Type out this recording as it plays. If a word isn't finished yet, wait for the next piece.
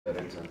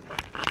Director,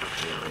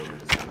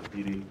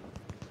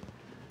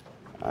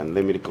 and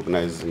let me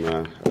recognize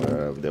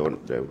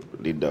the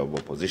leader of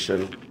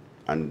opposition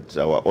and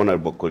our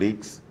honorable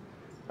colleagues,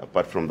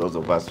 apart from those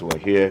of us who are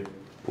here,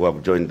 who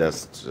have joined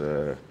us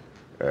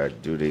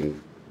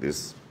during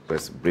this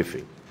press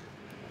briefing.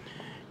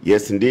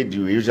 Yes, indeed,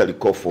 you usually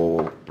call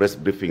for press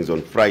briefings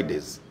on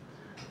Fridays,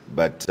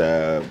 but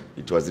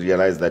it was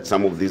realized that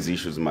some of these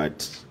issues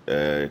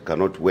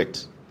cannot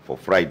wait for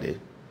Friday.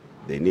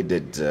 They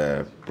needed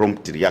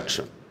prompt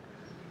reaction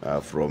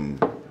from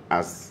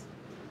us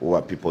who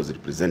are people's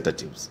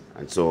representatives.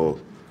 And so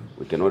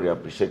we can only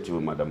appreciate you,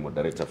 Madam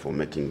Moderator, for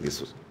making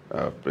this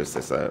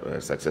process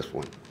a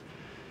successful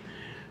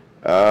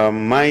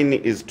one. Mine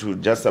is to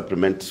just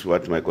supplement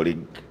what my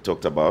colleague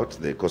talked about,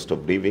 the cost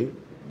of living.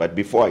 But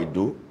before I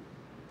do,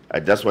 I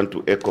just want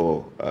to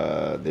echo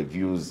the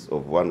views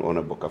of one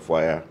Honorable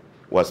Kafwaya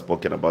who has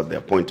spoken about the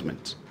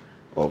appointment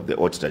of the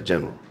Auditor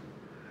General.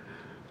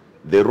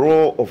 The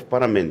role of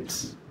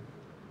Parliament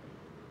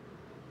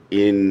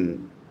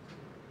in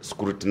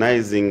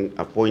scrutinizing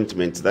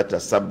appointments that are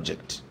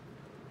subject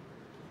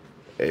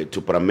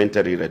to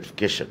parliamentary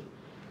ratification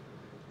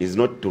is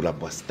not to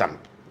rubber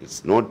stamp.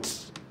 It's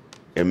not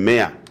a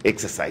mere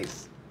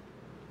exercise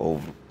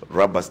of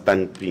rubber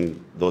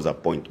stamping those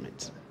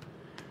appointments.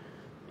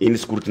 In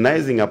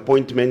scrutinizing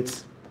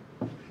appointments,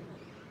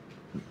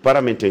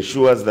 Parliament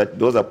ensures that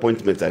those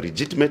appointments are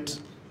legitimate,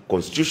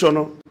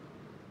 constitutional,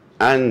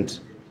 and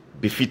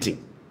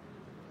befitting.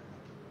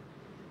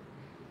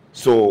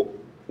 So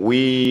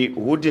we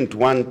wouldn't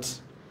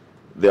want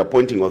the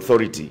appointing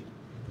authority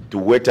to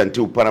wait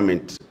until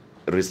Parliament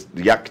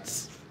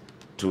reacts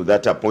to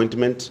that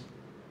appointment,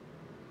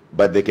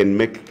 but they can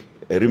make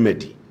a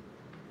remedy.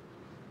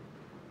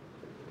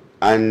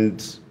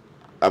 And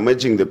I'm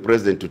urging the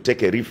President to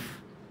take a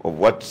riff of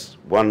what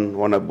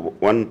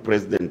one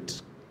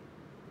President,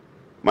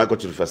 Michael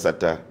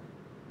Chilufasata,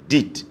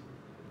 did.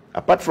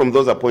 Apart from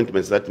those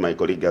appointments that my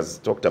colleague has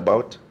talked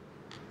about,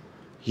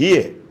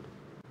 here,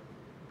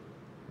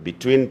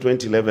 between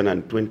 2011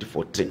 and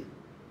 2014,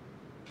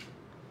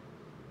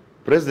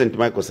 President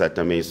Michael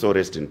Sata, may so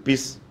rest in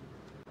peace,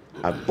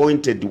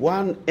 appointed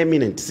one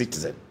eminent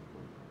citizen,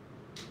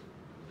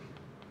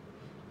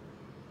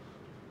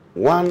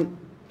 one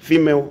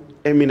female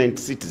eminent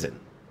citizen,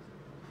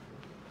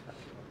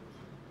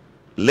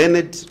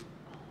 learned,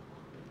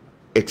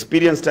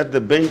 experienced at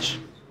the bench,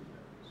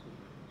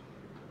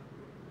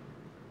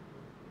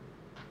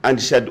 and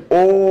she had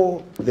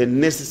all the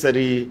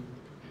necessary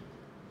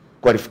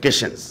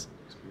qualifications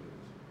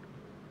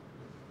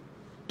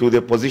to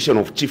the position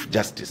of Chief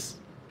Justice.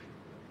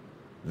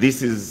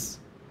 This is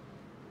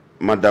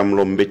Madam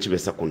Lombechibe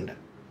Sakunda,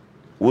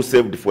 who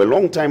served for a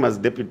long time as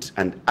Deputy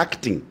and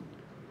Acting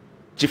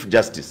Chief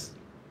Justice.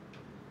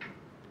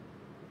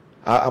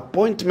 Her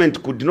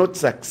appointment could not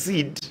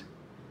succeed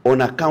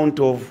on account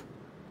of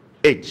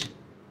age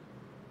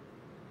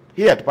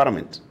here at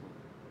Parliament.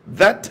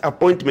 That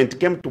appointment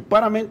came to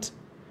Parliament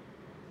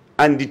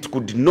and it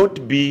could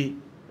not be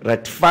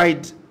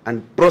ratified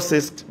and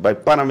processed by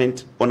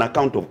Parliament on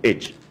account of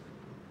age.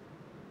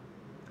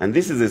 And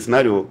this is a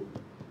scenario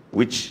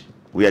which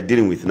we are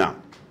dealing with now.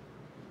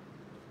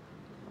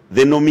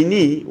 The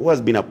nominee who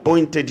has been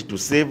appointed to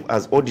serve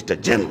as Auditor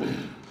General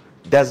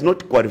does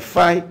not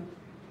qualify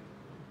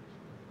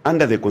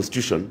under the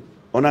Constitution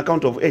on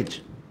account of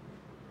age.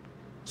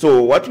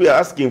 So what we are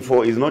asking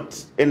for is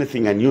not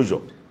anything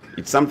unusual.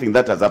 It's something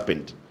that has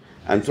happened.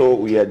 And so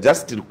we are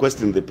just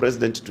requesting the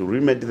President to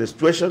remedy the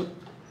situation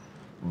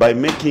by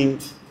making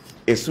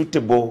a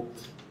suitable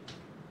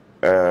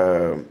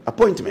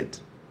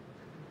appointment.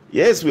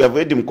 Yes, we have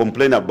heard him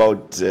complain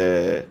about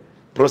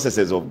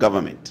processes of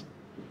government.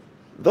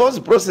 Those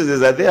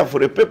processes are there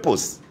for a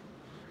purpose.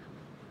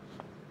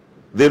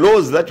 The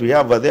laws that we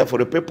have are there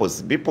for a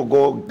purpose. People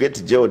go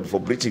get jailed for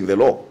breaching the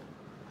law.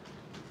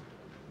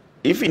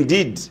 If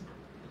indeed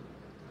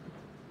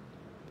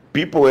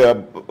people were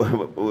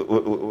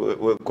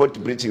caught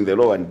breaching the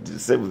law and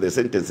served the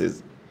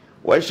sentences,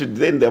 why should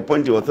then the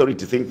appointing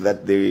authority think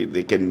that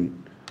they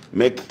can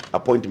make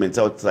appointments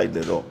outside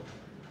the law?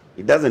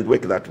 It doesn't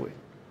work that way.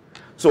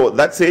 So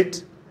that's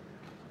it.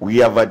 We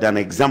have had an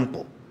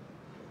example.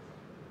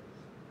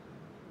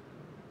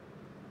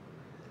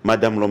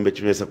 Madam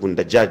Lombechibe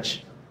Sakunda,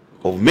 judge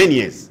of many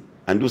years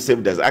and who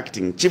served as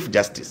Acting Chief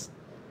Justice,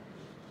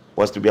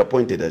 was to be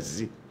appointed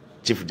as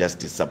Chief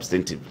Justice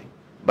substantively.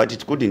 But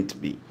it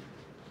couldn't be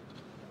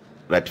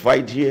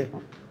ratified here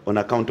on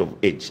account of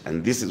age.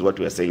 And this is what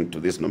we are saying to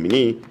this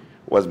nominee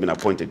who has been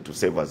appointed to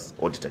serve as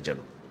Auditor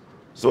General.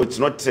 So it's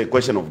not a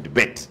question of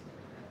debate.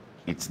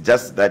 It's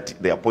just that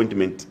the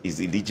appointment is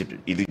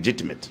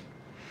illegitimate.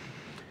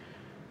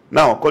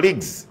 Now,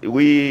 colleagues,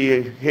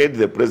 we heard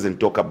the President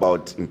talk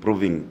about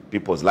improving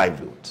people's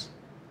livelihoods.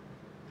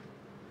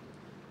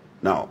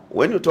 Now,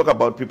 when you talk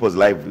about people's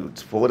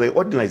livelihoods, for the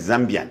ordinary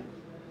Zambian,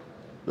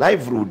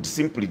 livelihood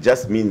simply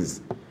just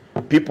means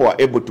people are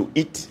able to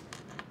eat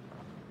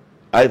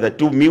either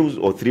 2 meals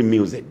or 3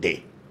 meals a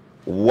day.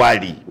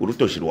 Wali,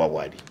 urutoshirwa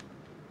wali.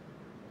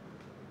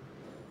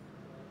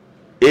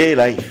 a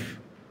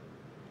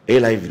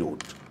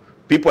livelihood.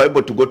 People are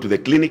able to go to the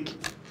clinic,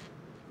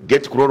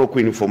 get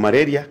chloroquine for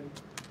malaria,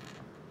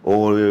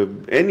 or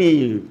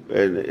any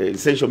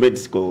essential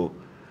medical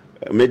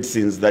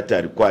medicines that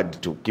are required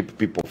to keep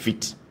people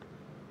fit.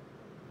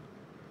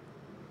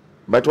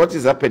 But what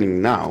is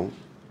happening now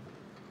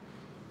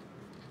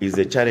is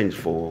a challenge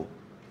for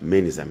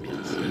many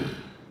Zambians.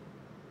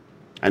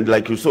 And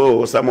like you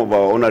saw, some of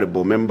our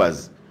honorable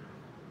members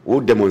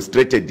who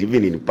demonstrated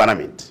even in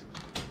Parliament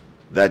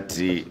that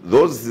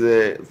those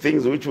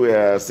things which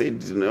were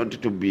said not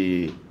to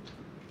be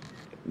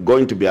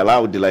going to be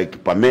allowed,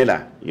 like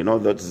Pamela, you know,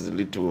 those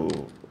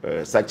little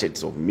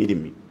sachets of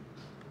minimi.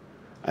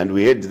 And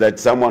we heard that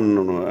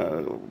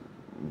someone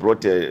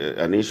brought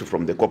an issue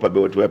from the copper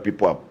belt where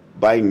people are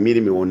buying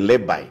minimi on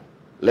lay-by.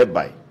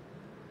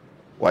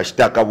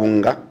 Washitaka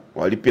bunga,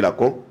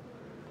 walipilako,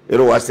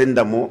 ero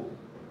wasenda mo,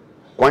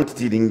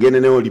 quantity lingene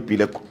ne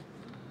olipileko.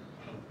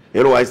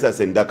 Ero waisa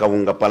sendaka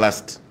bunga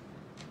palast.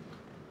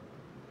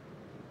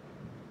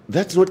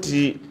 That's not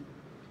the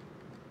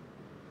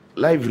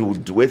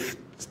livelihood worth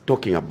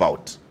talking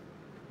about.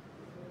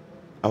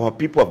 Our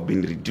people have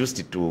been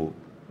reduced to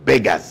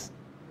beggars.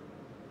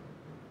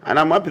 And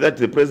I'm happy that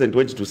the president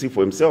went to see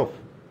for himself.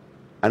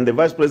 And the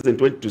vice president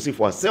went to see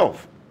for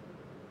herself.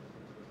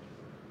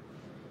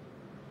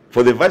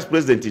 For the vice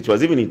president, it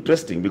was even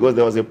interesting because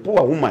there was a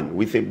poor woman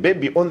with a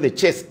baby on the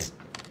chest,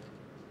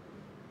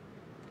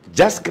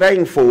 just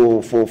crying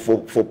for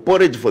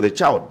porridge for the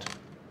child.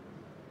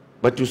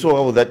 But you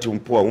saw how that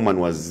poor woman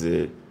was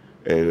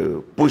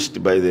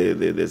pushed by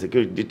the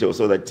security detail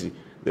so that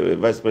the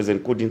vice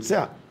president couldn't see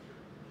her.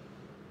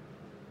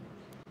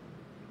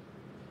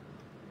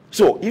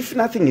 So if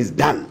nothing is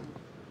done,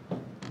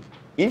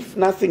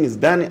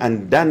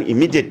 and done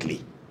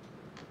immediately,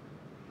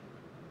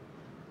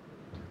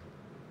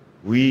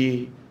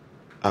 we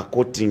are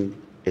courting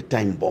a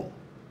time bomb.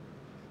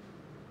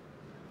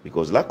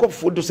 Because lack of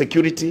food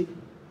security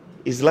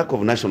is lack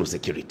of national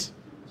security.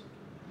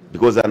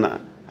 Because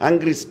an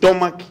angry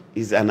stomach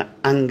is an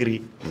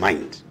angry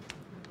mind.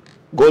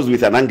 Goes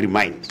with an angry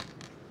mind.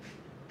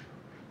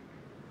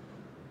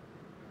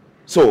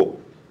 So,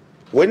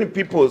 when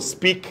people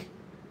speak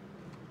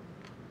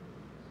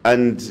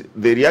and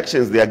the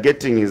reactions they are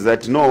getting is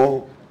that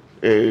no,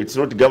 it's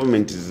not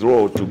government's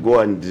role to go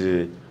and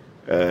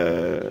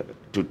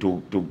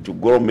to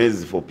grow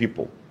maize for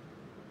people.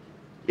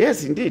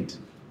 Yes, indeed.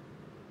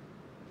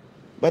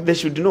 But they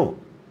should know.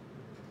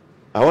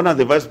 One of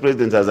the vice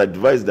presidents has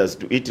advised us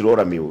to eat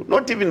Rora meal.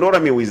 Not even Rora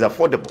meal is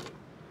affordable.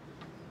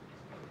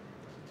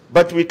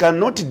 But we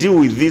cannot deal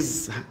with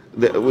this,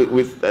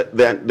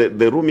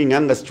 the rooming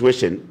hunger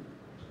situation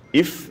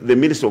if the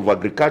Minister of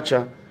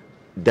Agriculture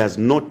does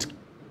not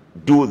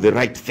do the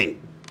right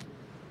thing.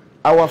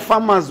 Our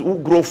farmers who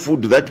grow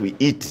food that we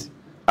eat,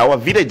 our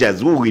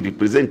villagers who we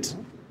represent,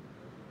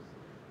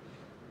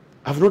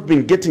 have not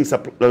been getting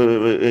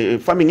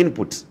farming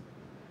inputs.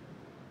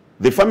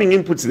 The farming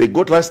inputs they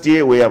got last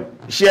year were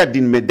shared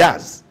in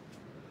medals.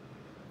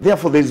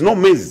 Therefore, there is no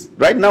maize.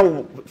 Right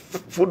now,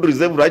 Food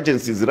Reserve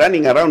Agency is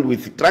running around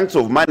with trunks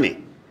of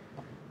money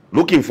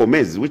looking for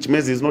maize, which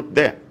maize is not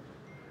there.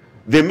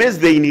 The maize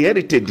they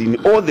inherited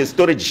in all the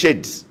storage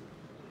sheds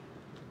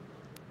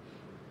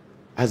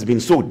has been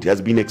sold,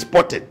 has been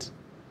exported.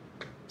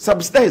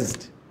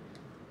 Subsidized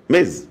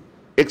maize,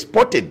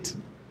 exported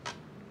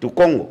to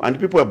Congo, and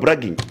people are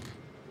bragging.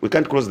 We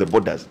can't cross the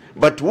borders.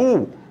 But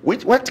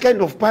what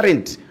kind of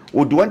parent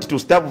would want to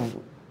starve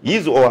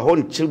his or her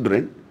own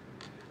children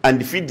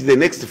and feed the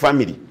next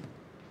family?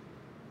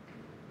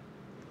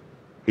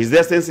 Is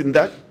there sense in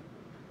that?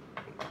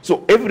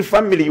 So every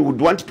family would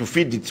want to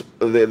feed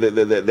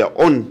their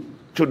own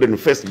children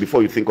first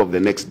before you think of the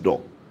next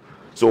door.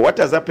 So what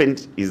has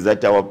happened is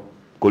that our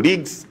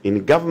colleagues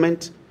in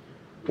government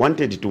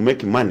wanted to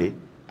make money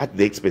at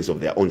the expense of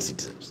their own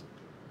citizens.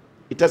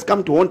 It has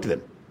come to haunt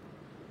them.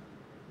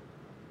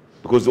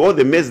 Because all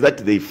the maize that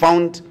they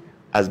found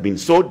has been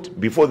sold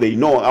before they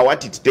know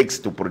what it takes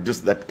to produce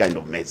that kind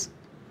of maize.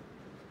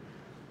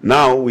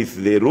 Now, with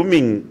the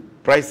roaming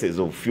prices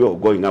of fuel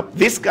going up,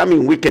 this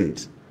coming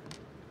weekend,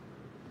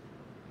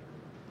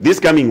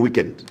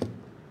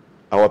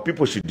 our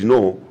people should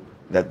know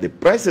that the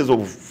prices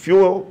of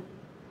fuel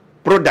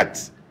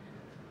products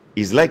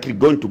is likely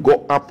going to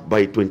go up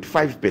by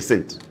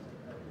 25%,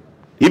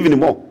 even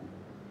more.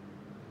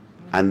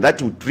 And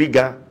that will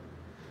trigger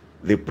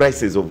the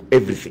prices of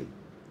everything,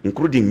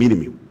 including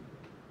minimum.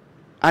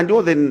 And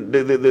all the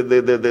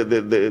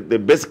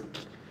basic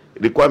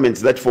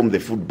requirements that form the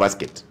food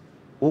basket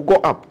will go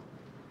up.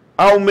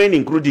 How many,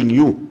 including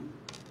you,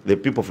 the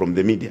people from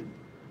the media,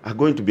 are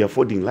going to be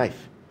affording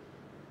life?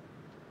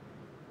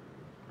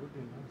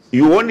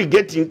 You only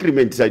get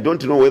increments, I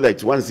don't know whether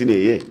it's once in a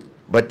year,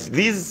 but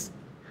these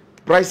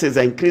prices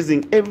are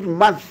increasing every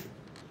month.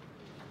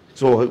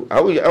 So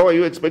how are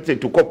you expected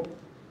to cope?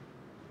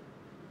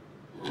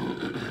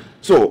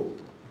 So,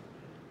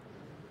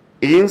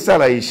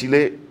 insala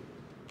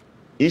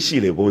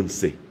ishile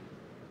bonse,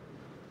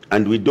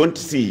 and we don't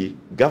see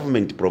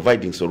government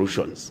providing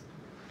solutions.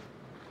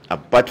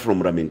 apart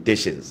from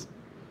lamentations.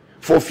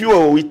 For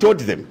fuel, we told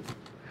them,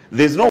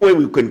 there's no way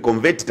we can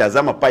convert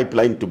Tazama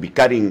pipeline to be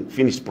carrying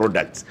finished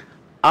products.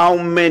 How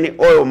many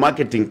oil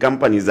marketing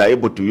companies are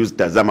able to use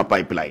Tazama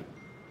pipeline?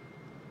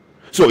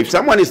 So if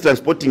someone is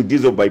transporting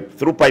diesel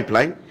through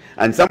pipeline,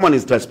 and someone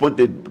is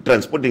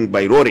transporting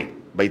by lorry,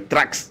 by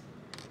trucks,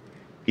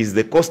 is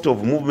the cost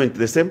of movement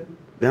the same?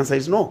 The answer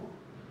is no.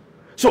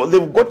 So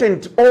they've gotten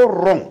it all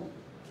wrong.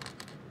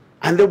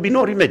 And there'll be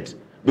no remedy.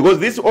 Because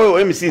these oil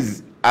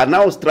MCs are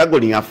now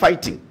struggling, are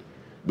fighting.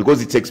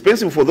 Because it's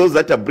expensive for those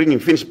that are bringing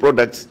finished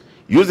products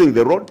using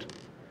the road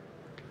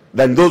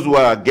than those who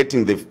are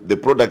getting the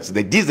products,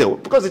 the diesel,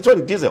 because it's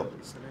only diesel.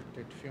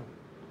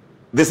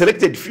 The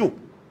selected few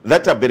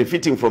that are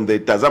benefiting from the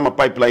Tazama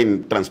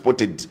pipeline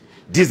transported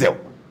diesel.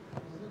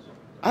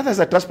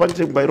 Others are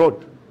transporting by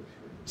road.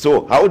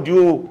 So how do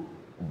you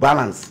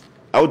balance?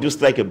 How do you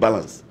strike a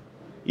balance?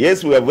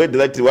 Yes, we have heard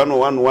that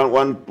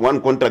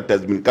one contract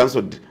has been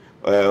cancelled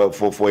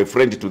for a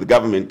friend to the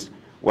government,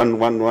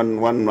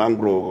 one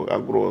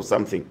agro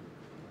something.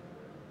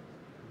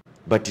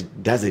 But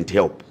it doesn't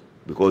help,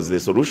 because the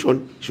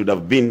solution should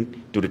have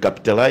been to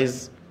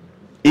recapitalize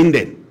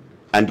Inden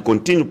and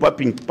continue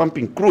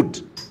pumping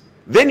crude.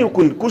 Then you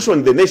can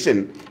cushion the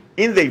nation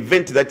in the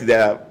event that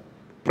there are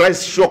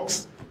price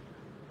shocks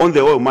on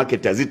the oil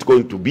market, as it's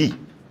going to be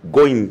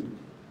going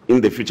in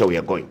the future we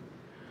are going.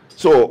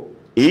 So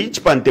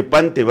each pante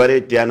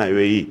varetiana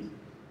yoi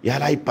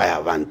yaraipa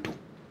yavantu.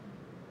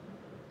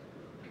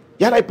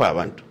 Yaraipa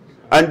yavantu.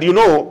 And you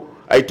know,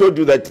 I told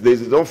you that there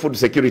is no food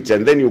security,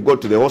 and then you go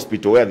to the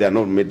hospital where there are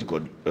no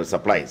medical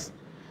supplies.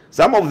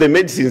 Some of the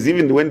medicines,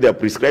 even when they are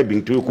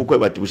prescribing to you,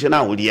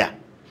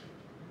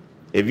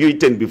 have you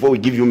eaten before we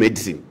give you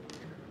medicine?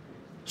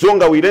 So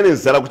nga wirene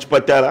nsala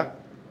kuchipatala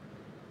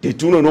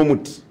tetuno no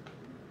muti.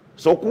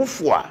 So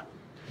kufwa.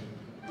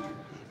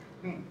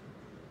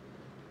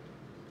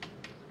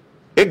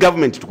 A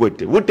government would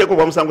take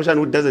over Msangushan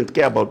who doesn't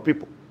care about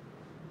people.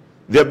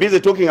 They're busy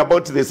talking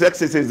about the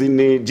successes in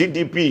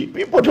GDP.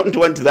 People don't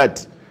want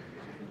that.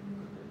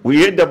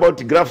 We heard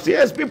about graphs.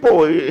 Yes,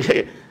 people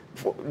do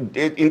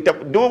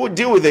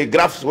deal with the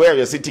graphs where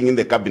you're sitting in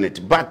the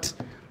cabinet. But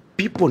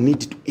people need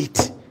to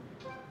eat.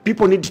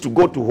 People need to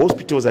go to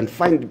hospitals and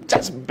find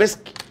just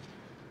basic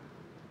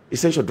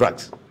essential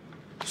drugs.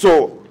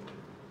 So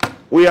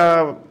we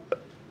are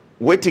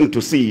waiting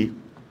to see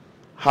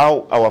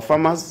how our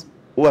farmers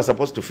who are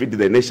supposed to feed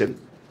the nation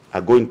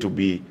are going to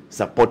be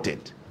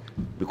supported,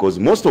 because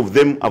most of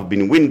them have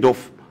been weaned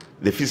off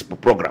the FISP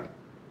program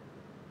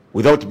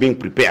without being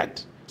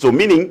prepared. So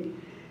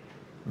meaning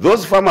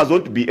those farmers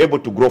won't be able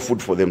to grow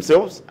food for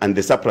themselves and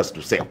the surplus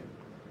to sell.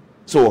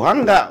 So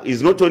hunger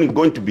is not only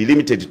going to be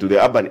limited to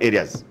the urban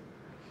areas,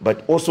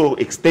 but also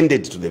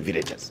extended to the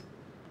villages.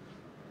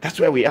 That's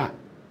where we are.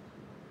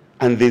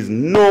 And there's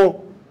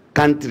no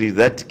country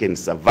that can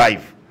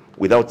survive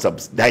without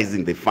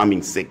subsidizing the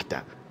farming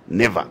sector.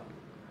 Never.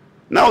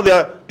 Now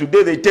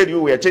today they tell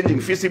you we are changing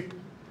FISP,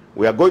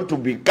 we are going to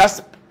be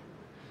CASP.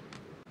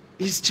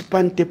 It's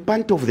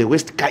chipantepant of the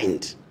West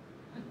kind.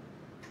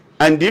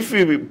 And if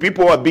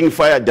people are being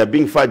fired, they're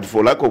being fired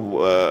for lack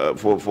of,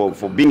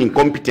 for being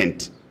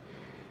incompetent,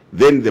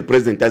 then the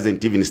president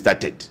hasn't even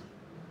started.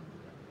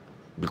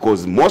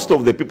 Because most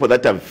of the people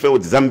that have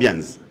failed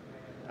Zambians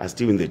are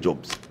still in the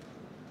jobs.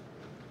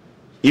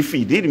 If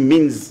he really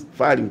means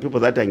firing people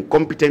that are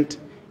incompetent,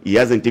 he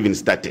hasn't even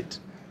started.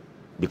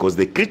 Because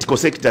the critical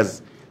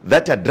sectors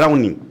that are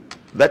drowning,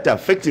 that are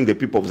affecting the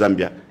people of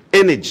Zambia,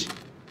 energy,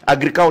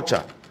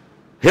 agriculture,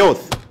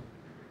 health,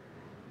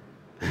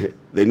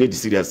 they need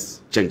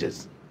serious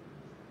changes.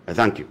 I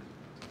thank you.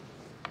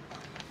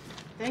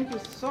 Thank you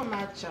so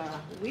much,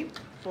 Whip,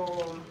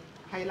 for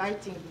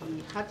highlighting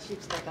the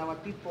hardships that our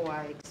people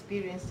are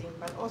experiencing,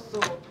 but also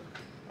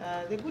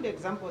the good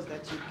examples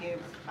that you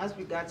gave as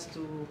regards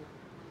to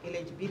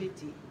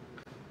eligibility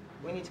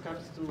when it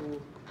comes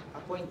to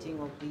appointing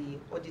of the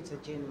Auditor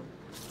General.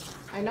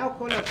 I now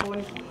call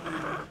upon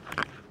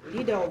the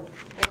Leader of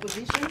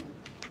Opposition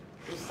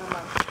to sum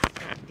up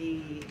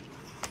the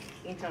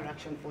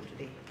interaction for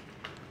today.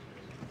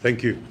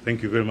 Thank you.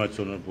 Thank you very much,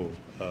 Honorable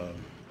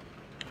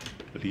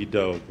Leader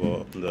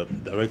of the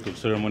Director of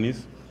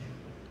Ceremonies.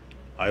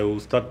 I will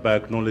start by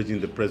acknowledging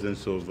the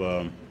presence of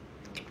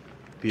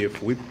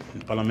PF Whip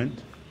in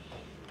Parliament,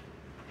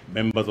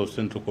 members of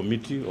Central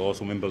Committee,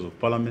 also members of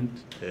Parliament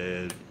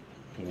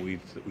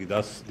with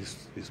us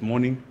this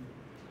morning,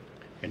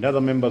 and other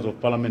members of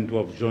Parliament who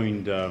have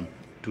joined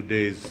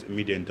today's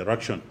media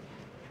interaction.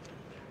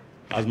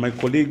 As my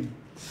colleagues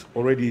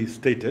already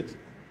stated,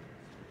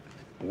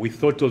 we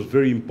thought it was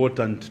very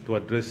important to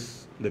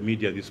address the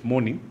media this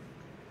morning.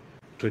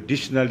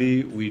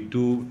 Traditionally, we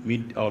do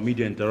our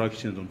media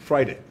interactions on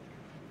Friday,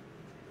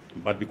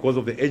 but because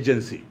of the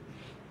urgency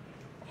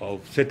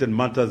of certain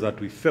matters that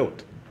we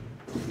felt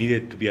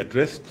needed to be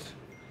addressed,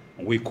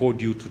 we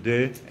called you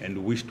today and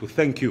wish to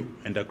thank you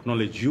and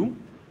acknowledge you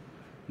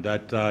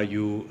that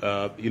you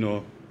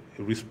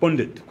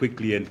responded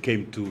quickly and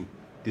came to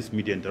this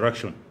media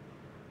interaction.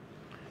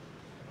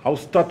 I'll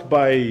start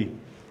by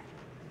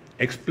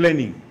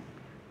explaining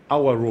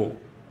our role,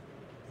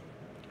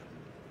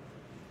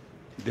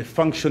 the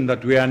function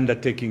that we are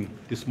undertaking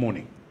this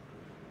morning.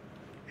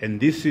 And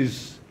this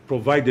is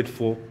provided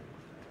for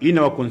in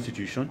our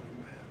Constitution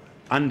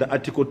under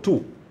Article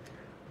 2.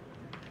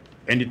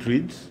 And it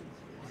reads,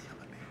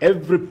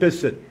 every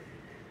person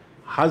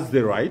has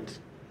the right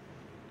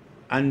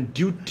and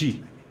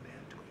duty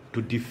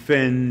to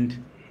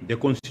defend the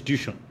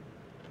Constitution,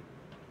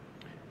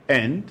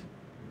 and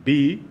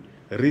B,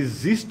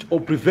 resist or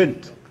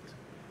prevent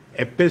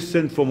a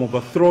person from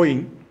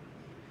overthrowing,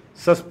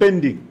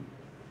 suspending,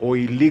 or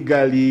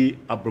illegally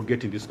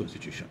abrogating this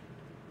Constitution.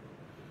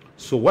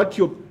 So what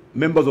your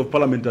members of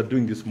Parliament are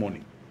doing this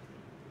morning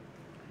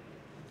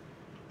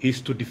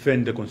is to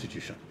defend the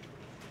Constitution.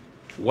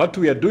 What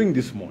we are doing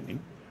this morning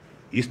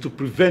is to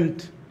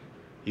prevent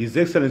His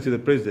Excellency the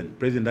President,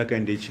 President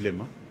Hakainde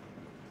Hichilema,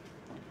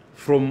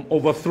 from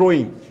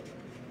overthrowing,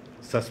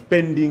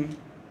 suspending,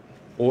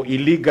 or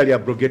illegally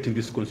abrogating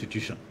this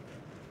Constitution,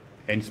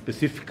 and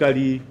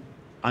specifically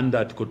under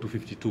Article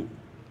 252.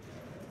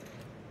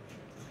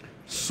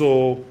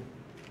 So,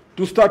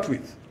 to start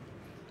with,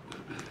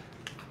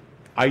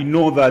 I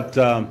know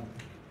that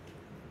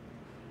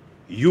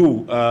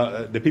you,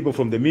 the people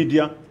from the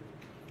media,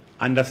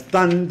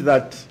 understand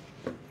that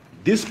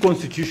this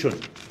Constitution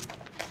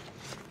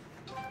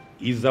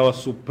is our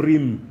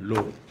supreme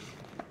law,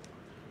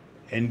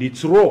 and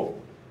its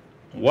role,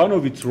 one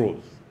of its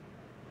roles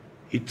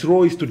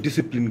is to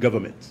discipline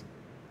government.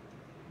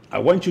 I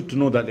want you to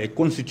know that a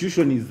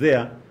Constitution is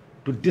there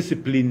to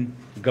discipline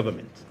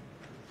government.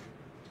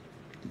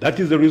 That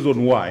is the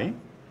reason why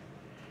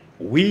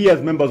we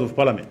as members of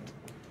Parliament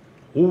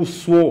who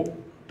swore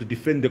to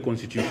defend the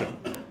Constitution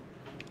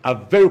are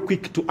very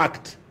quick to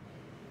act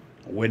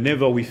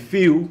whenever we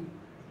feel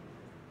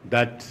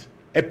that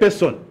a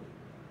person,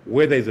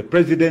 whether it's a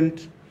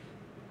president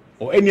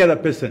or any other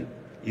person,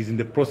 is in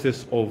the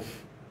process of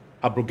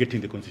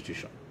abrogating the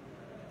Constitution.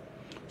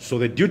 So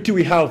the duty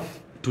we have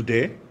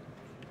today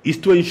is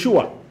to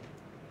ensure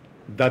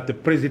that the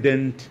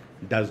president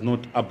does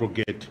not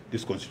abrogate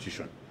this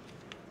Constitution.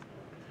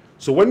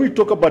 So when we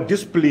talk about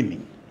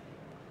disciplining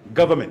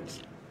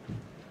government,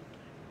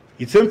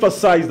 it's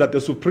emphasized that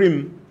the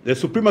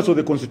supremacy of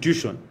the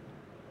Constitution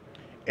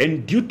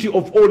and duty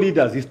of all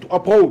leaders is to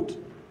uphold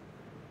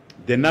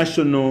the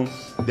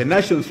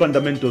nation's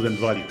fundamentals and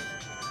values.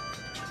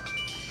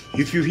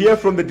 If you hear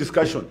from the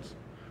discussions,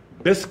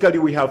 basically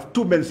we have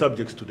two main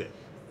subjects today.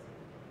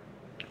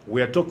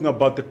 We are talking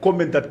about the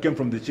comment that came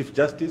from the Chief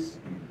Justice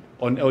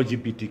on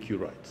LGBTQ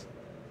rights.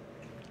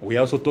 We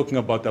are also talking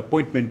about the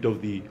appointment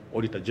of the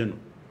Auditor General.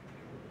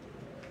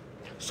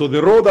 So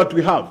the role that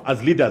we have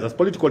as leaders, as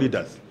political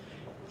leaders,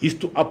 is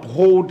to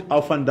uphold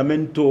our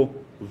fundamental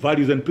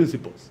values and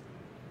principles,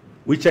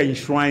 which are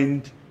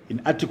enshrined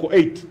in Article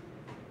 8.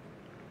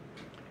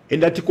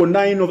 And Article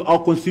 9 of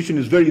our Constitution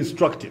is very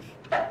instructive,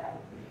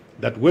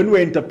 that when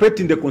we're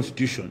interpreting the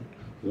Constitution,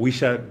 we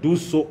shall do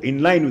so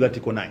in line with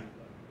Article 9.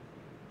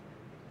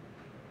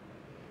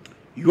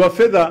 You are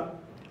further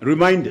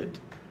reminded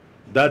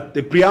that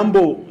the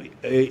preamble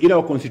in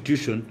our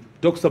Constitution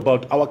talks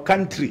about our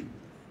country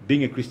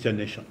being a Christian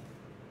nation.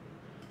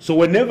 So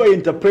whenever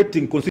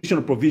interpreting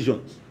constitutional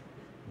provisions,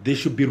 there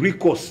should be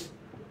recourse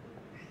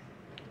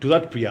to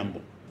that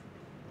preamble.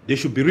 There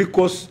should be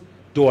recourse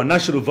to our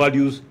national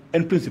values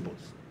and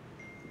principles.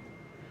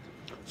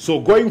 So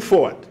going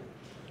forward,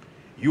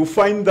 you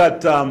find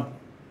that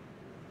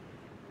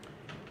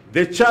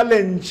the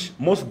challenge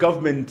most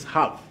governments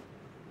have,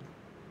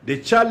 the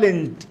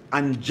challenge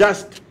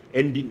unjust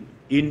and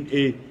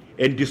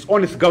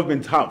dishonest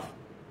governments have,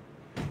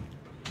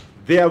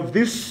 they have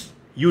this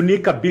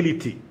unique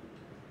ability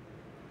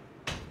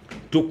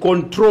to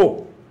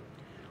control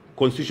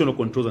constitutional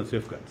controls and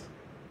safeguards.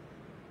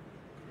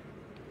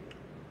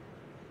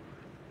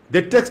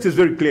 The text is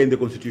very clear in the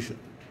Constitution.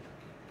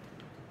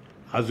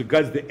 As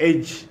regards the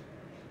age,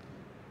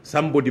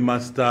 somebody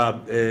must,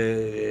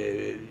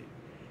 the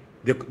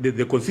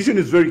Constitution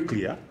is very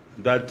clear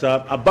that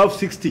above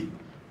 60,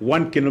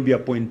 one cannot be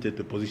appointed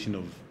to the position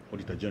of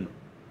Auditor General.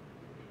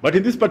 But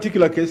in this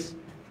particular case,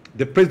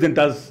 the President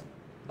has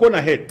gone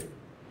ahead.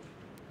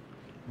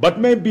 But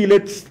maybe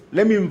let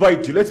me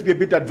invite you, let's be a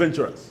bit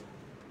adventurous.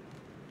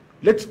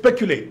 Let's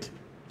speculate.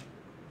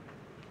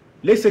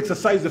 Let's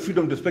exercise the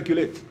freedom to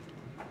speculate.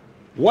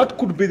 What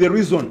could be the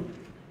reason?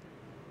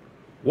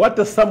 What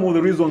are some of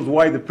the reasons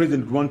why the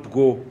President would want to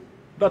go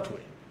that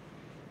way?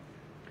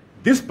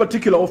 This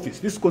particular office,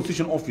 this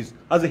Constitution office,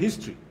 has a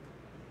history.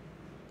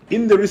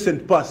 In the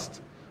recent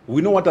past,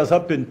 we know what has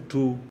happened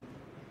to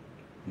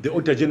the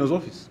Auditor General's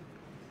office.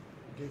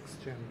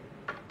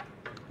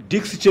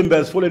 Dixie Chembe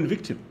has fallen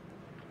victim.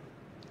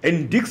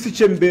 And Dixie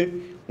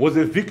Chembe was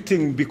a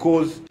victim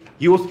because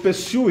he was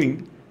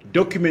pursuing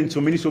documents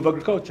from Ministry of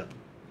Agriculture.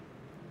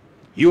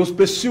 He was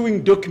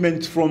pursuing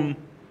documents from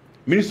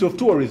Ministry of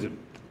Tourism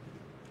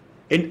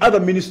and other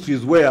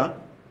ministries where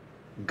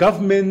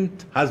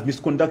government has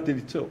misconducted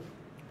itself.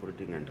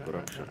 Auditing and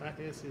corruption.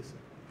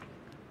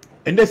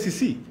 And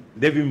SEC,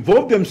 they've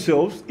involved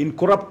themselves in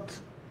corrupt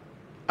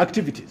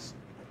activities.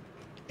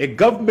 A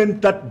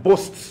government that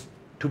boasts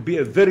to be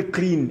a very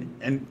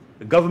clean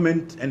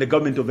government and a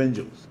government of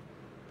angels.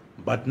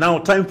 But now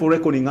time for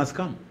reckoning has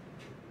come.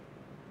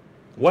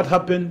 What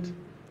happened?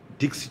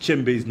 Dixie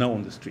Chembe is now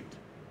on the street.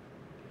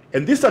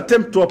 And this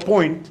attempt to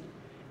appoint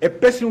a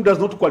person who does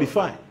not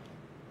qualify,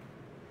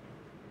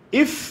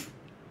 if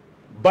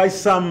by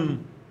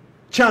some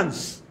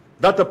chance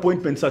that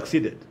appointment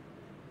succeeded,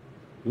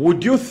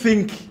 would you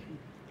think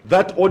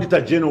that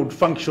Auditor General would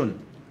function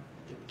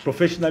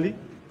professionally?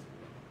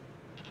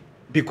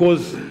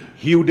 Because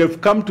he would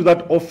have come to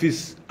that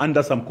office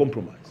under some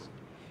compromise.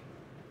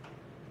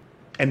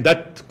 And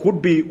that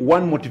could be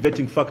one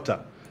motivating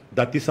factor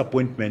that this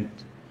appointment,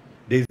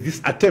 there is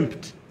this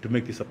attempt to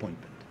make this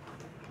appointment.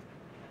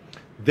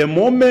 The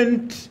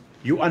moment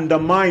you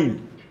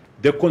undermine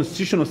the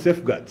constitutional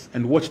safeguards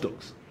and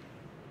watchdogs,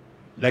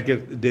 like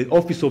the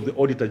office of the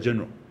Auditor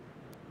General,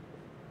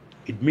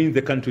 it means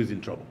the country is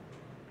in trouble.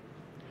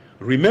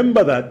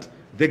 Remember that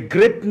the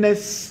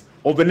greatness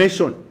of a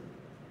nation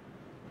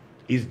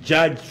is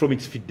judged from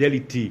its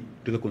fidelity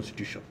to the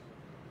Constitution.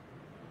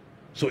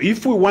 So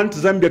if we want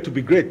Zambia to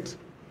be great,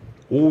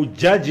 we will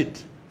judge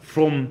it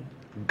from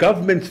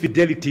government's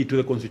fidelity to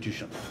the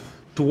Constitution.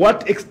 To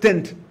what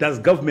extent does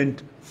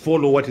government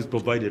follow what is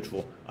provided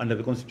for under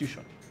the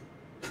Constitution?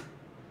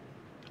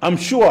 I'm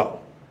sure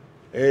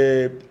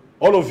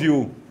all of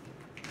you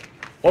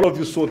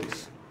saw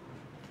this.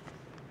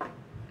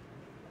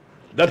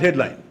 That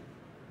headline.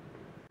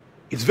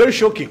 It's very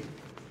shocking.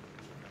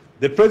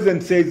 The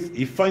president says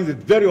he finds it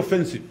very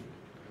offensive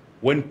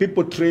when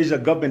people treasure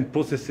government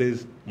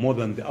processes more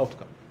than the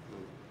outcome.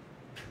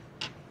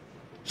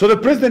 So the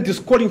president is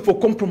calling for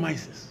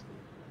compromises.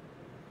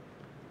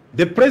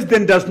 The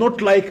president does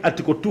not like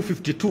Article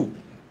 252.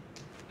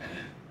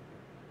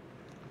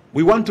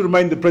 We want to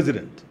remind the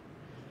president,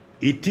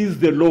 it is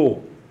the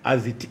law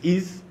as it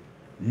is,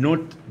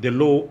 not the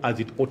law as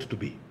it ought to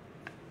be.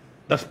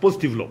 That's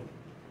positive law.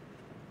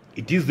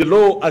 It is the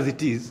law as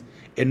it is,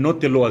 and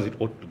not the law as it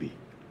ought to be.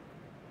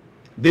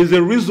 There's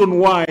a reason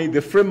why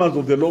the framers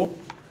of the law,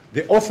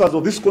 the authors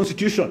of this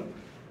constitution,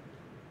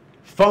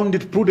 found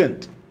it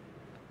prudent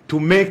to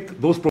make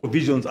those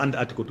provisions under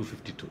Article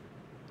 252.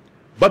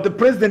 But the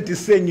president is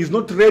saying he's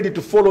not ready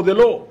to follow the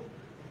law.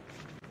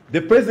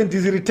 The president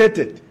is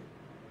irritated.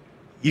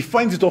 He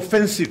finds it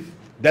offensive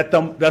that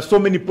there are so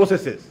many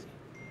processes.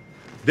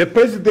 The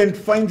president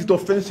finds it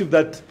offensive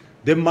that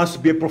there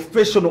must be a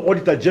professional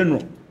Auditor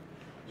General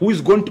who is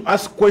going to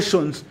ask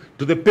questions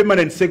to the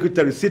permanent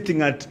secretary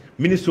sitting at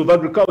Ministry of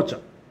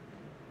Agriculture.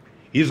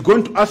 He's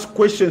going to ask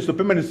questions to the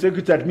permanent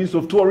secretary at Ministry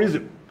of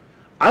Tourism,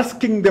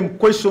 asking them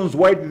questions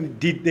why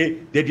they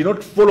did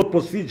not follow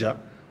procedure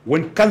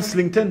when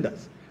cancelling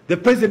tenders. The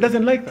president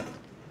doesn't like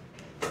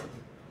that.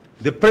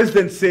 The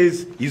president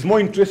says he's more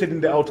interested in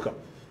the outcome.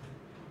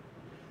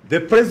 The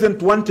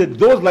president wanted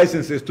those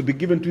licenses to be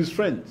given to his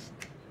friends.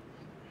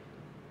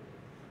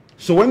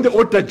 So when the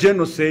Auditor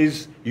General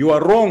says you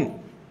are wrong,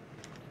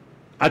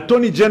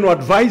 Attorney General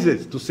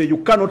advises to say you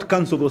cannot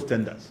cancel those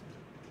tenders.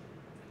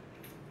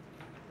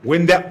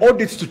 When there are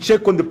audits to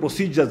check on the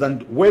procedures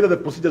and whether the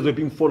procedures were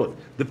being followed,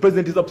 the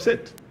president is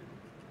upset.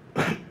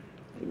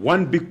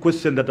 One big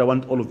question that I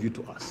want all of you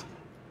to ask: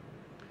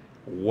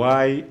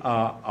 why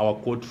are our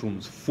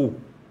courtrooms full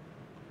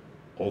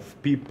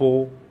of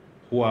people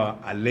who are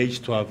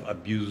alleged to have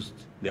abused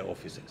their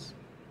offices?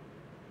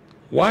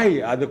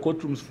 Why are the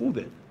courtrooms full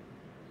then?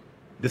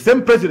 The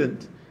same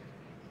president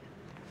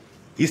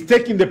is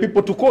taking the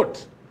people to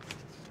court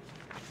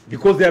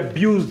because they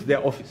abused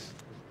their office.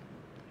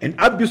 An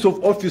abuse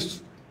of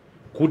office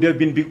could have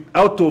been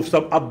out of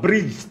some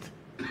abridged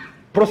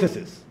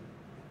processes.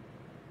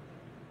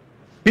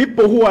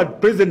 People who had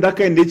President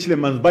Hakainde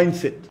Hichileman's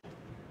mindset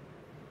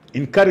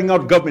in carrying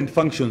out government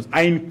functions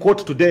are in court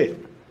today.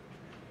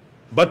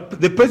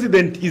 But the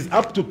president is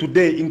up to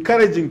today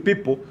encouraging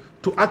people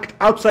to act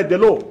outside the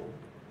law.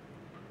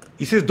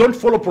 He says, don't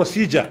follow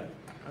procedure,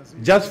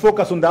 just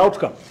focus on the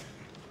outcome.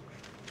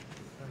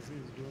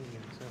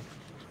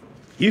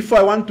 If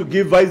I want to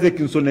give Isaac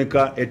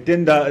Nsoneka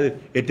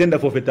a tender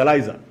for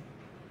fertilizer,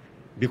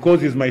 because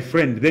he's my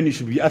friend, then you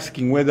should be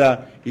asking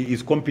whether he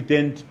is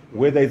competent,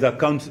 whether his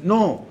accounts.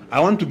 No,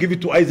 I want to give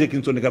it to Isaac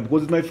Nsoneka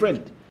because he's my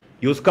friend.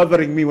 He was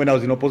covering me when I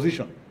was in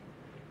opposition.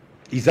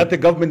 Is that the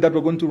government that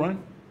we're going to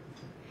run?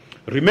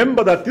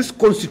 Remember that this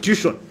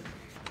constitution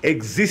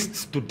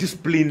exists to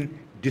discipline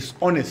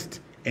dishonest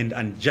and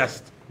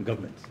unjust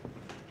governments.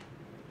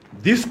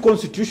 This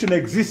constitution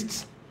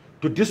exists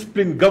to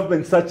discipline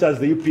governments such as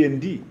the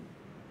UPND.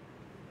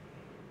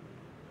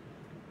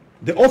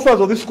 The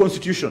authors of this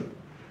constitution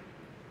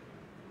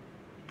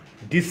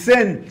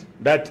dissent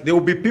that there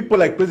will be people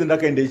like President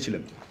Hakainde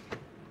Hichilema.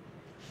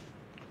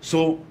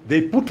 So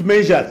they put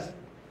measures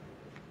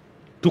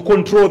to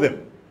control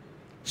them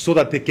so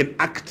that they can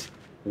act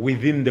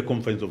within the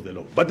confines of the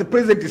law. But the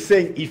president is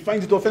saying he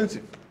finds it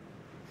offensive.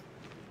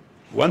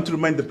 We want to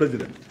remind the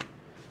president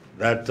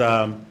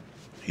that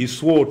he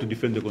swore to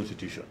defend the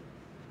constitution.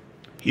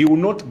 He will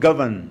not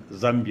govern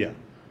Zambia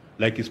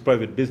like his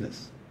private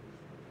business.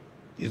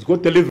 He's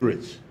got the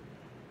leverage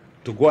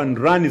to go and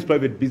run his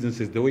private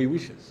businesses the way he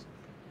wishes.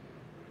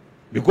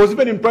 Because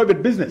even in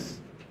private business,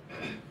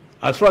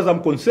 as far as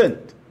I'm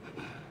concerned,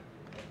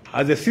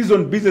 as a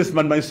seasoned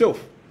businessman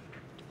myself,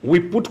 we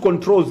put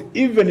controls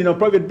even in our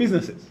private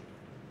businesses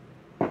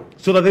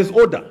so that there's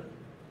order.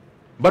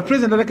 But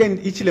President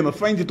Araka Ichilema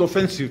finds it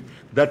offensive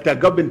that there are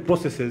government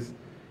processes,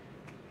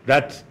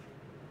 that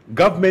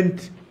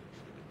government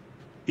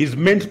is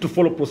meant to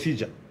follow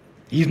procedure.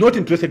 He's not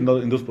interested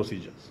in those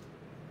procedures.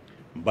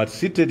 But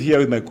seated here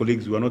with my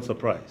colleagues, we are not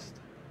surprised.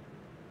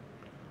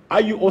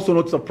 Are you also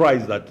not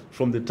surprised that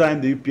from the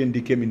time the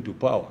UPND came into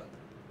power,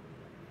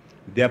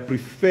 their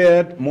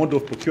preferred mode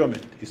of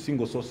procurement is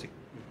single sourcing?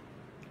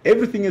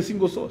 Everything is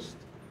single sourced.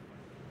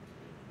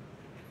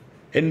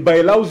 And by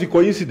a lousy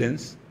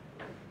coincidence,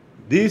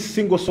 this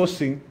single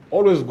sourcing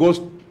always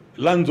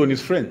lands on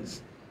his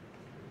friends.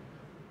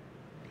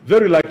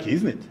 Very lucky,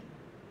 isn't it?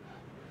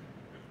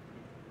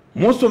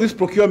 Most of this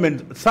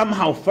procurement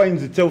somehow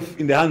finds itself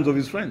in the hands of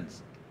his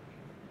friends.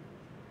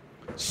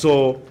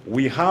 So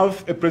we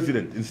have a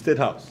president in State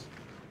House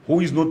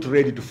who is not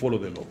ready to follow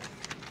the law.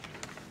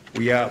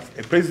 We have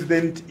a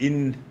president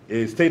in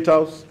a State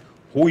House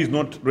who is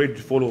not ready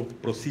to follow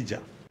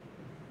procedure.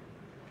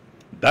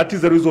 That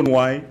is the reason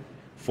why,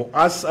 for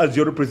us as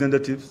your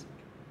representatives,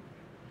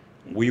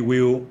 we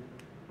will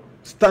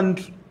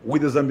stand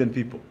with the Zambian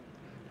people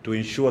to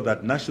ensure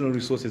that national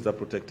resources are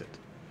protected,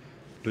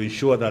 to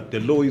ensure that the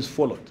law is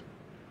followed,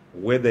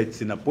 whether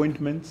it's in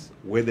appointments,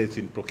 whether it's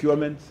in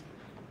procurements,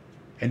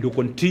 and to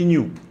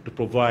continue to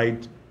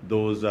provide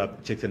those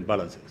checks and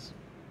balances.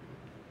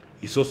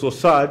 It's also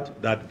sad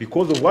that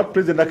because of what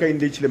President Hakainde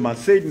Hichilema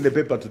said in the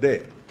paper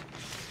today,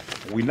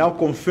 we now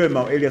confirm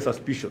our earlier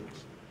suspicions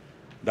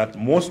that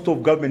most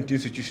of government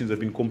institutions have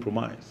been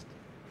compromised.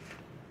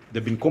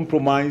 They've been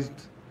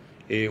compromised.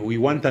 We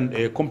want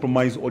a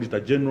compromised Auditor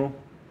General.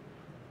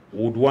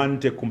 We would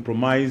want a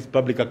compromised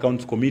Public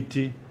Accounts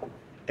Committee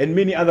and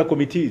many other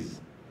committees,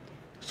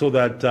 so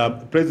that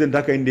President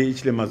Hakainde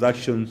Hichilema's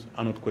actions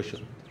are not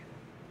questioned.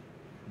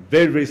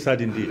 Very, very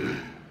sad indeed.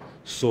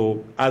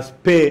 So, as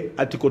per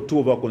Article 2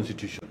 of our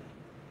Constitution,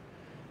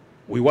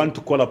 we want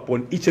to call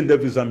upon each and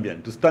every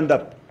Zambian to stand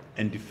up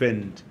and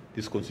defend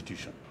this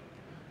Constitution,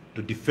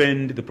 to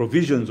defend the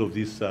provisions of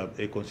this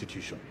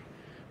Constitution.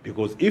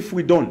 Because if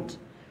we don't,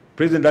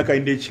 President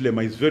Hakainde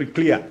Hichilema is very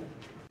clear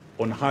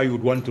on how he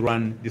would want to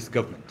run this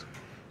government.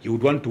 He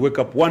would want to wake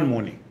up one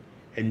morning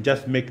and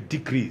just make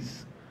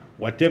decrees.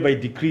 Whatever he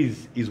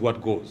decrees is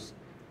what goes.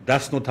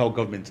 That's not how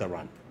governments are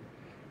run.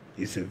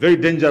 It's a very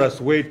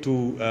dangerous way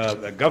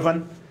to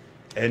govern,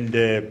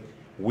 and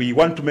we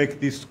want to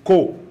make this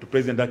call to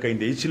President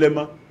Hakainde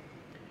Hichilema.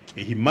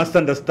 He must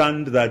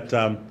understand that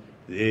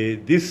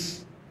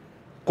this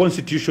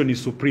Constitution is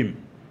supreme.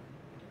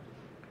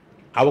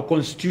 Our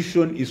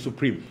Constitution is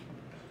supreme.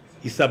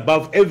 It's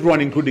above everyone,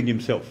 including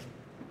himself.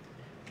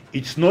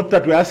 It's not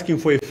that we're asking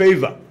for a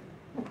favor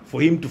for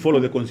him to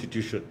follow the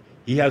Constitution.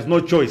 He has no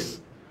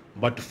choice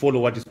but to follow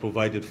what is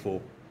provided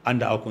for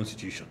under our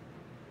Constitution.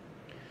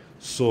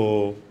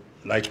 So,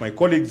 like my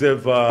colleagues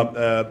have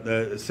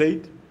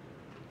said,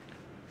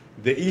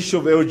 the issue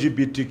of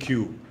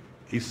LGBTQ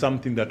is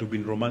something that we've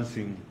been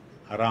romancing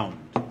around.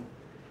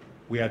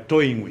 We are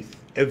toying with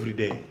every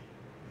day.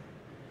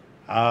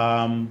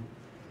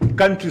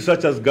 Countries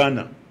such as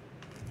Ghana,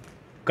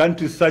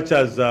 countries such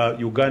as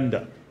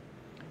Uganda,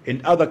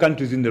 and other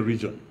countries in the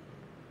region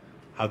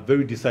are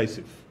very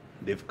decisive.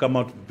 They've come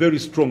out very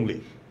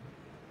strongly.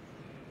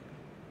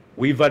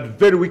 We've had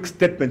very weak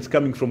statements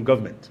coming from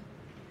government.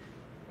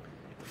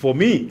 For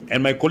me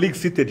and my colleagues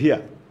seated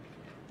here,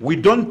 we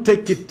don't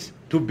take it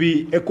to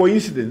be a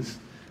coincidence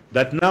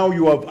that now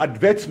you have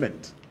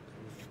advancement,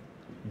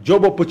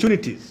 job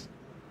opportunities.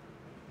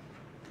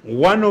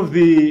 One of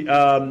the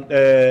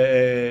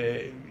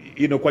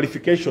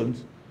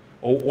qualifications,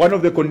 or one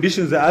of the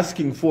conditions they're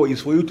asking for,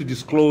 is for you to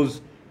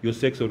disclose your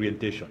sex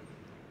orientation.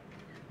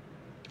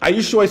 Are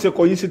you sure it's a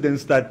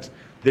coincidence that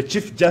the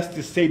Chief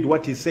Justice said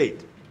what he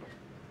said?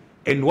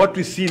 And what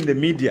we see in the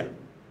media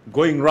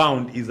going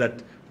round is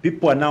that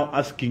people are now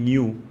asking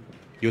you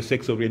your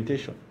sex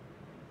orientation.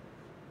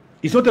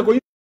 It's not a coincidence.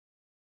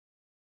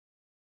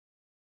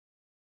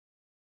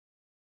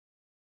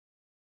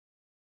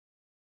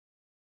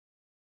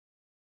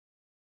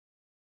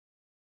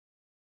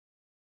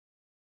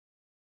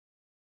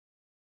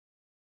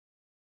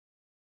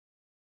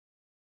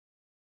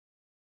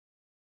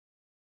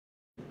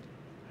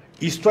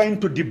 Is trying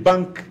to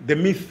debunk the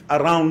myth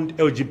around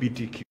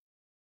LGBTQ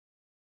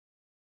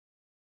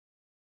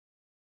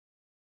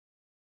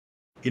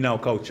in our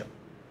culture.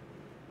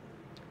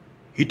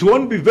 It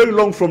won't be very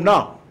long from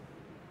now.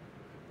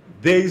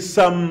 There is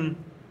some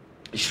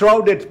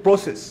shrouded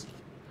process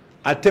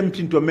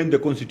attempting to amend the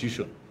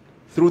Constitution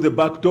through the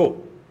back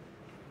door.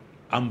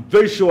 I'm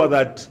very sure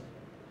that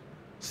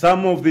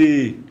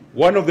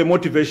one of the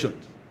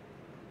motivations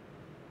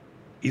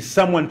is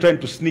someone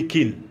trying to sneak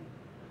in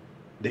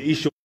the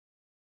issue.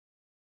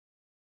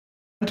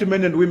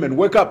 Men and women,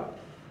 wake up.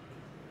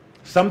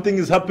 Something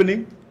is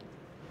happening.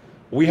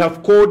 we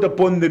have called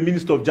upon the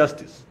Minister of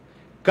Justice,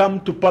 come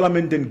to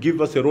Parliament and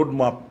give us a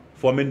roadmap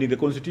for amending the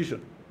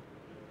Constitution.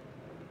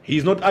 He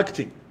is not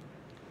acting.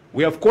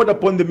 We have called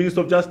upon the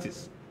Minister of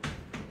Justice,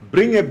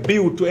 bring a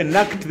bill to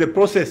enact the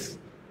process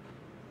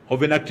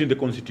of enacting the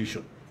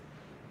Constitution.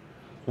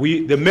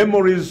 The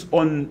memories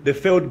on the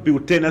failed Bill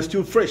 10 are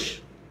still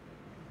fresh.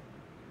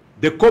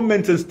 The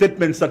comments and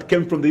statements that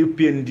came from the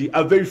UPND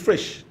are very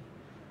fresh.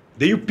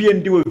 The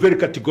UPND were very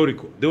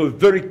categorical. They were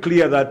very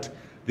clear that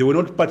they were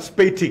not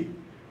participating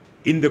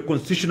in the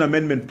constitutional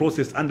amendment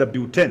process under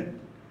Bill 10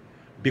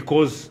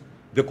 because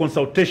the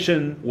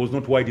consultation was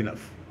not wide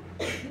enough.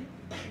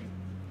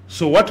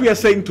 So what we are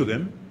saying to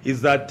them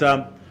is that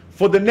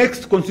for the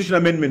next constitutional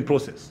amendment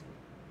process,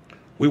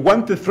 we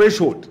want the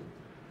threshold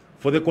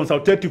for the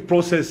consultative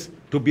process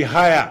to be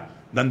higher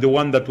than the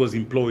one that was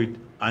employed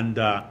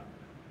under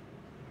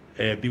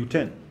Bill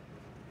 10.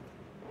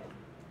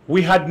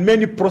 We had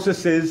many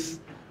processes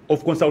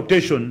of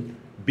consultation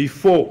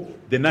before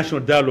the National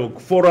Dialogue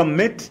Forum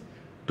met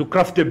to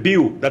craft a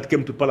bill that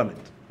came to Parliament.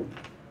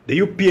 The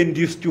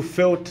UPND still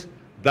felt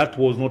that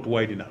was not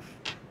wide enough.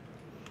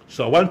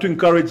 So I want to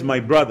encourage my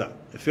brother,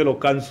 a fellow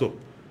council,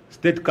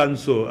 State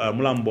Council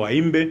Mulambo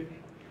Aimbe,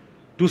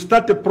 to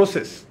start a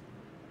process,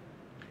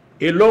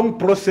 a long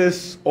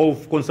process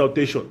of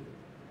consultation.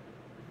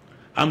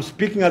 I'm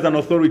speaking as an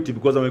authority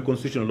because I'm a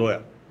constitutional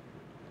lawyer.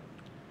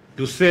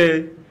 To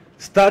say,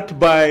 start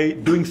by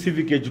doing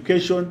civic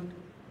education,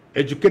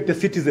 educate the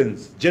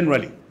citizens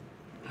generally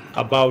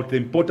about the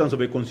importance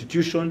of a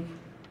constitution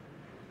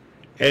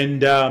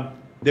and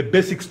the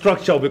basic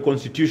structure of a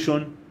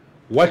constitution,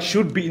 what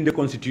should be in the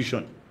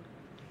constitution.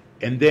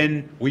 And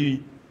then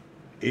we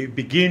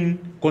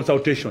begin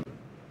consultation.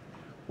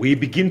 We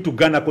begin to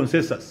garner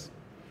consensus.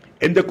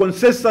 And the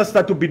consensus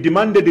that will be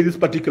demanded in this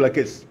particular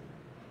case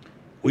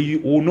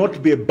will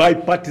not be a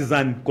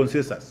bipartisan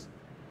consensus,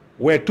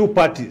 where two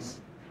parties,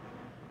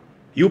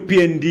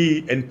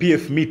 UPND and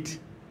PF, meet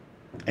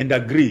and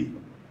agree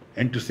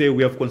and to say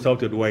we have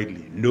consulted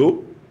widely.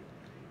 No,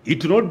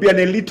 it will not be an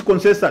elite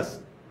consensus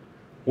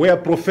where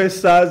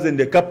professors and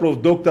a couple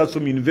of doctors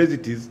from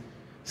universities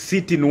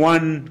sit in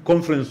one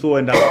conference hall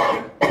and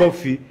have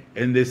coffee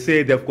and they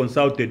say they have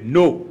consulted.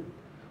 No,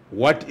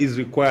 what is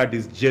required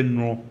is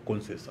general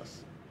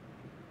consensus.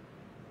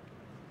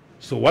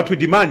 So what we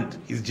demand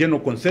is general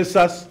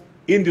consensus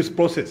in this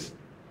process.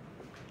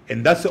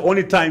 And that's the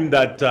only time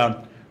that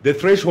the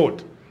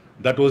threshold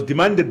that was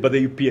demanded by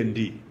the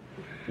UPND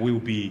will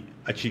be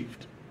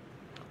achieved.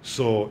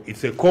 So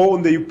it's a call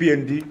on the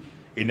UPND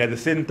and at the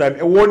same time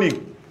a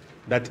warning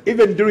that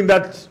even during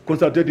that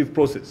consultative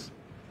process,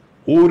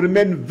 we will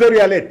remain very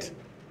alert.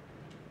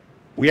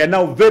 We are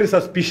now very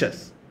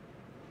suspicious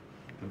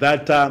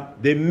that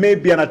there may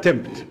be an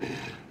attempt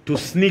to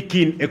sneak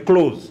in a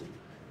clause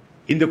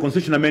in the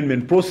constitutional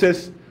amendment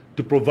process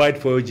to provide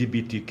for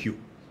LGBTQ.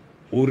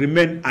 We will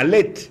remain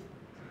alert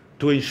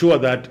to ensure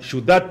that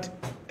should that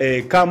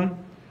come,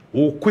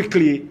 we will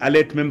quickly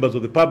alert members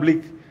of the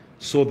public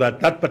so that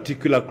that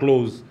particular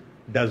clause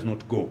does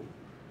not go.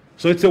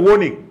 So it's a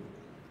warning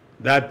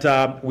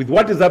that with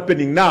what is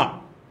happening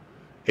now,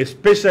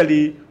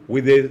 especially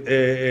with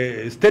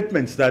the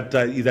statements that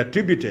is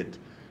attributed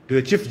to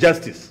the Chief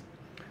Justice,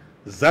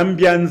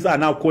 Zambians are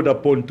now called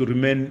upon to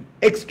remain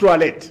extra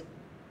alert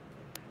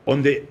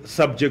on the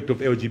subject of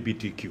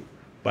LGBTQ.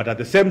 But at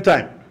the same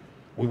time,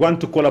 we want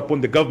to call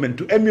upon the government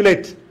to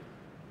emulate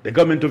the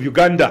government of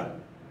Uganda,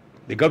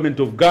 the government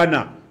of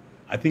Ghana.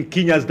 I think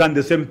Kenya has done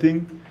the same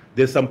thing.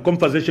 There's some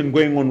conversation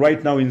going on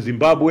right now in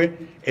Zimbabwe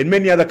and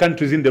many other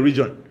countries in the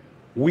region.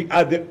 We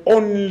are the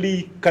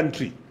only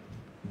country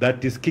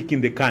that is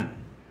kicking the can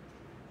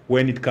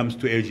when it comes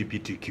to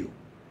LGBTQ.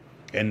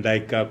 And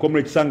like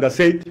Comrade Sanga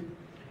said,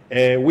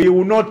 we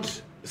will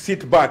not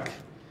sit back,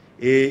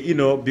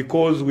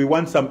 because we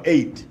want some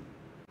aid.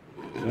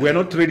 We are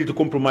not ready to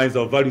compromise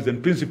our values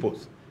and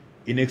principles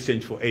in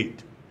exchange for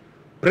aid.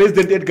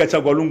 President Edgar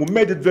Chagwa Lungu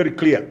made it very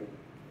clear.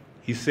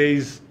 He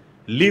says,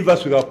 leave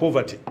us with our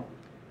poverty.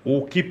 We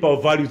will keep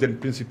our values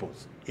and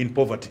principles in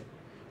poverty.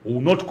 We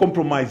will not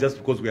compromise just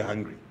because we are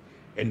hungry.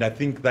 And I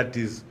think that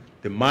is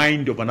the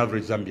mind of an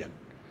average Zambian.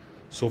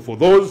 So for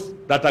those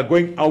that are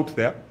going out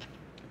there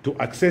to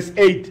access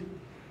aid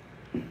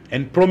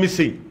and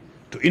promising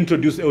to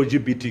introduce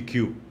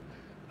LGBTQ,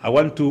 I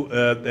want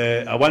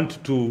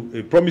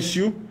to promise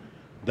you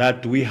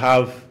that we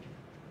have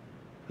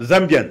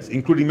Zambians,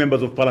 including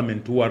members of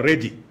parliament, who are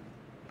ready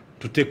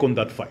to take on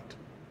that fight.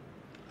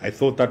 I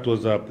thought that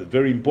was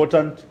very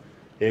important.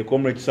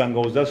 Comrade Sanga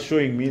was just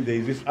showing me there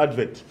is this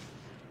advert.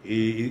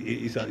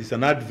 It's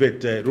an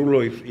advert,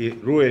 Rural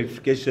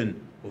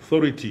Electrification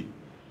Authority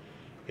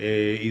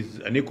is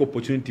an equal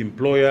opportunity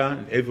employer,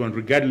 everyone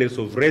regardless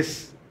of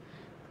race,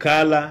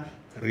 color,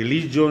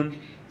 religion,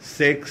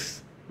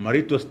 sex,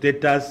 marital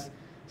status,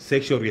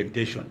 sexual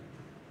orientation.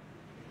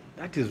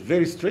 That is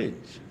very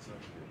strange.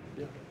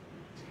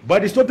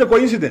 But it's not a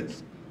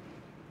coincidence.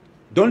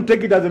 Don't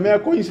take it as a mere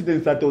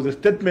coincidence that there was a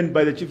statement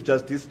by the Chief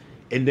Justice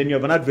and then you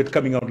have an advert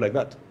coming out like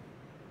that.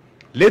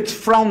 Let's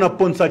frown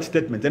upon such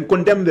statements and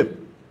condemn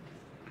them.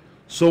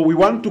 So we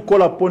want to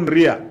call upon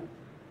RIA.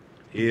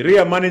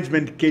 RIA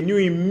management, can you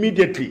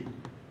immediately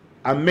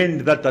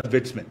amend that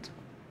advertisement?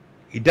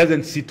 It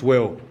doesn't sit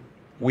well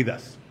with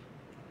us.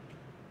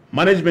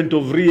 Management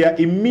of RIA,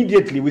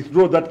 immediately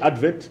withdraw that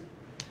advert,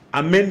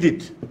 amend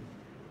it,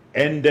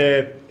 and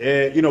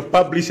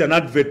publish an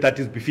advert that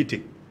is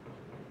befitting.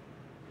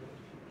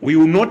 We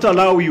will not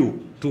allow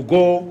you to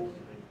go,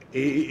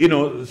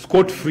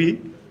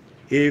 scot-free,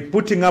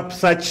 putting up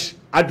such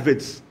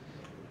adverts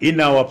in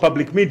our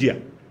public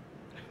media.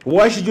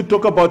 Why should you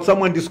talk about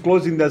someone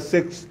disclosing their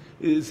sex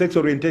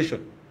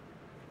orientation?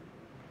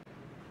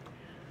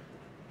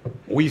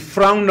 We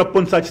frown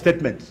upon such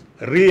statements.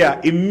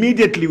 RIA,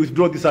 immediately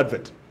withdraw this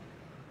advert.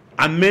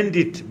 Amend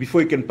it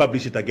before you can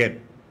publish it again.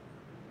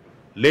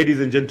 Ladies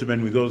and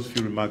gentlemen, with those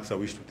few remarks, I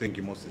wish to thank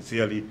you most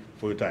sincerely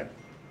for your time.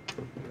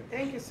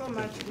 Thank you so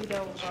much, Leader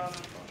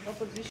of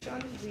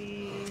Opposition.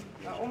 We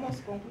are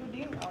almost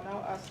concluding. I'll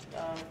now ask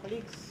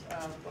colleagues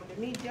from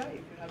the media if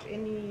you have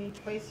any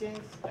questions,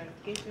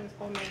 clarifications,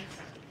 comments.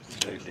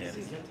 This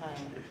is the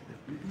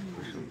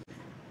time.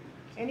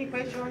 Any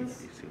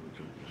questions,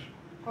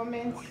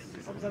 comments,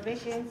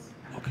 observations?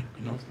 Okay,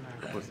 no.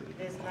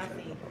 There's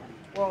nothing.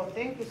 Well,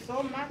 thank you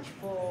so much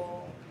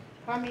for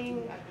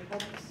coming, and we hope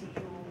to see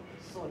you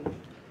soon.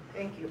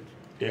 Thank you.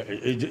 Yeah,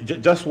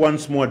 just one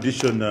small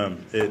addition,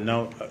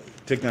 now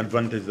taking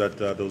advantage that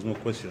there was no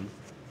question.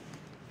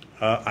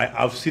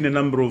 I've seen a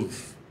number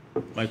of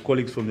my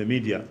colleagues from the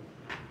media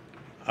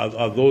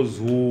are those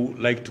who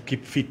like to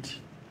keep fit,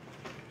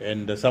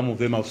 and some of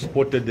them have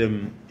spotted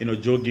them,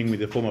 jogging with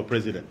the former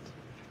president.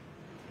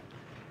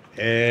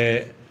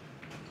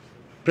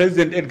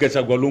 President Edgar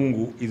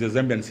Chagwa is a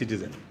Zambian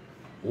citizen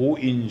who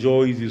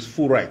enjoys his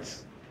full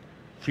rights,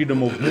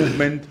 freedom of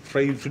movement,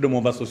 freedom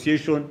of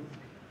association.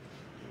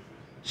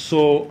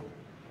 So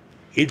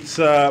it's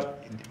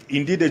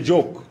indeed a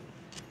joke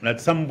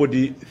that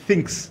somebody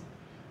thinks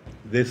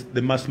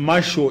the mass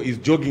marshal is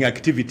jogging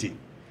activity.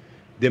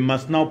 They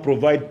must now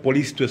provide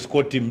police to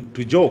escort him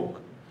to jog.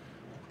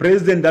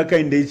 President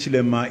Hakainde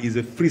Hichilema is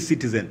a free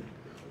citizen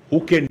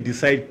who can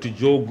decide to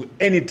jog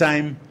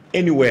anytime,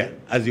 anywhere,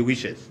 as he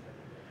wishes.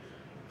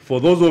 For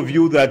those of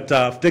you that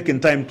have taken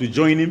time to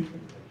join him,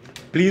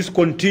 please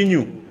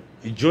continue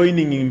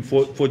joining him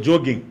for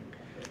jogging.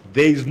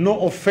 There is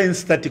no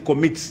offense that he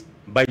commits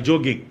by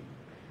jogging.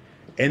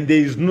 And there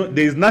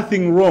is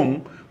nothing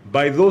wrong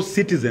by those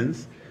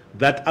citizens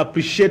that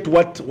appreciate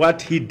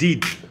what he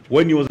did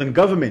when he was in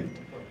government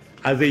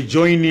as they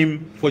join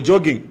him for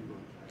jogging.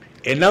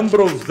 A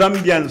number of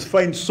Zambians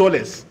find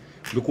solace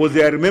because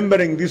they are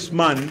remembering this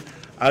man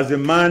as a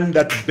man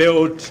that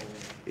built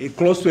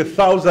close to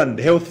 1,000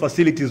 health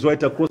facilities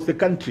right across the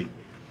country.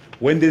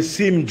 When they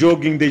see him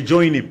jogging, they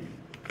join him.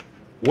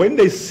 When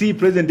they see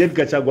President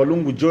Edgar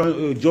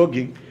Chagwa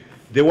jogging,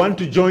 they want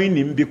to join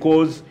him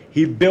because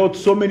he built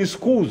so many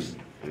schools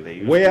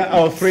where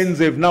our friends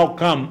have now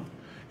come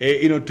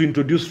to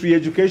introduce free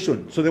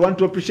education. So they want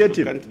to appreciate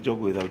him. You can't jog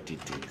without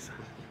eating.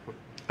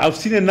 I've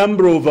seen a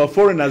number of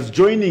foreigners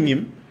joining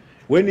him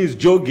when he's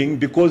jogging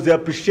because they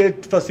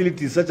appreciate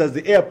facilities such as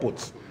the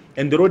airports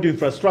and the road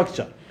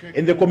infrastructure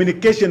and the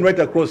communication right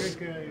across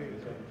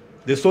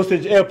the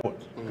Sausage Airport.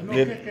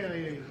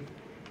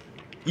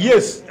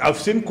 Yes, I've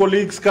seen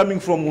colleagues coming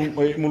from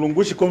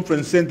Mulungushi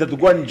Conference Center to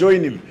go and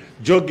join him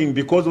jogging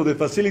because of the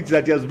facilities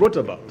that he has brought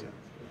about.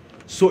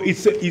 So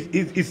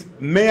it's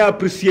mere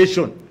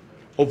appreciation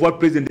of what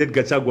President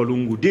Edgar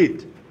Chagwa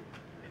did.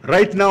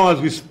 Right now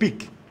as we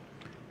speak,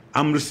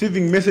 I'm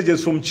receiving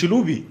messages from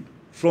Chilubi,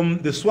 from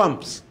the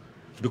swamps,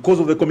 because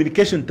of the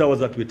communication towers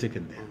that were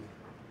taken there.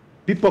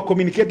 People are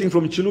communicating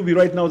from Chilubi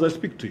right now as I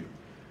speak to you.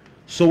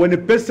 So when a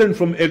person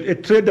from a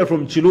trader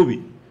from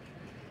Chilubi,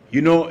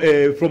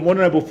 from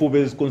Honorable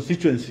Fube's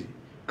constituency,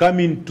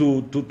 coming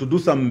to do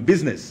some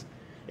business,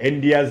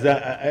 and he has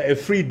a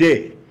free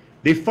day,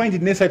 they find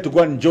it necessary to go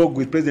and jog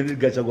with President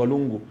Edgar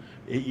Chagwa,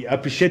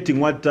 appreciating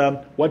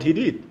what he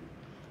did.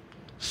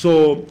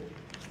 So,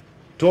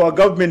 to our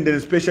government, and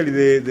especially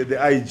the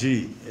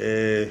IG,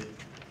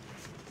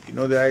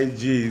 the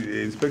IG,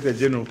 Inspector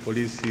General of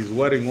Police, is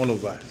worrying all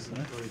of us.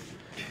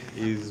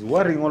 He's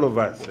worrying all of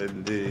us,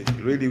 and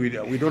really we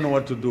don't know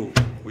what to do.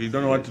 We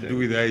don't know what to do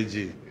with the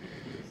IG.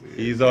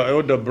 He's our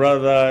elder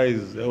brother,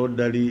 he's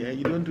elderly,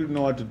 you don't really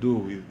know what to do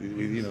with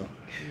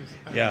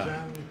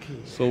yeah.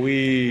 So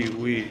we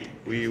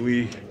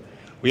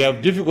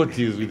have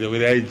difficulties with the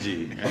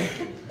IG.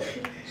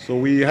 So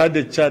we had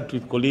a chat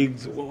with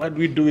colleagues, what do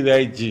we do with the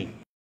IG?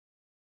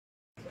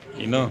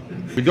 We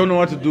don't know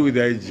what to do with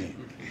the IG.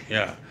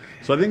 Yeah.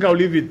 So I think I'll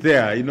leave it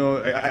there.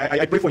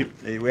 I pray for you.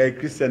 We're a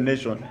Christian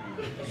nation.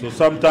 So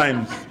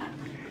sometimes,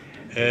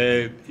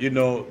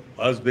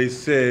 as they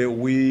say,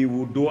 we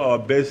will do our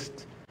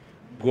best,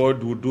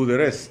 God will do the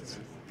rest.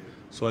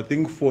 So I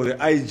think for the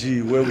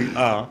IG where we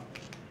are,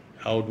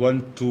 I would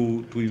want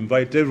to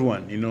invite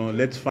everyone,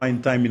 let's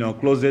find time in our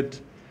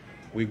closet.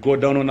 We go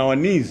down on our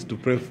knees to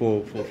pray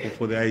for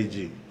the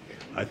IG.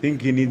 I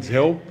think he needs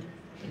help.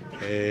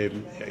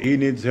 He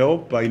needs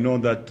help. I know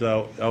that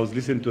I was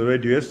listening to the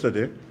radio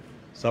yesterday.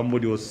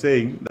 Somebody was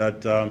saying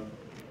that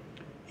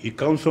he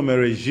comes from a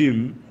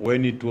regime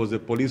when it was a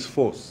police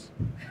force,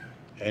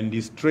 and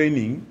his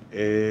training,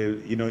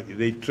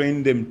 they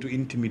trained them to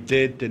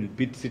intimidate and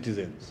beat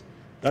citizens.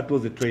 That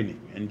was the training,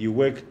 and he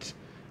worked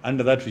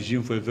under that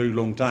regime for a very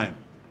long time.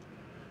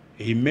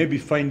 He may be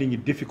finding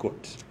it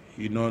difficult,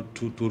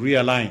 to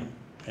realign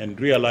and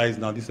realize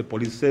now this is a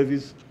police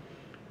service,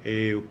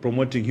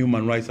 promoting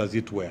human rights as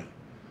it were.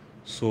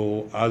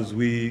 So as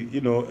we,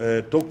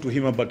 talk to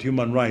him about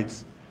human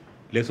rights,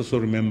 let's also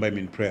remember him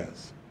in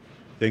prayers.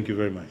 Thank you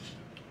very much.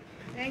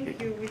 Thank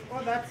you. With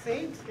all that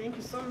said, thank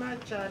you so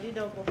much,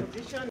 Leader of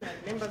Opposition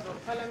and members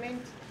of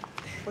Parliament.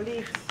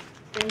 Colleagues,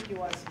 thank you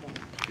once more.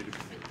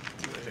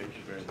 Thank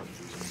you very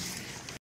much.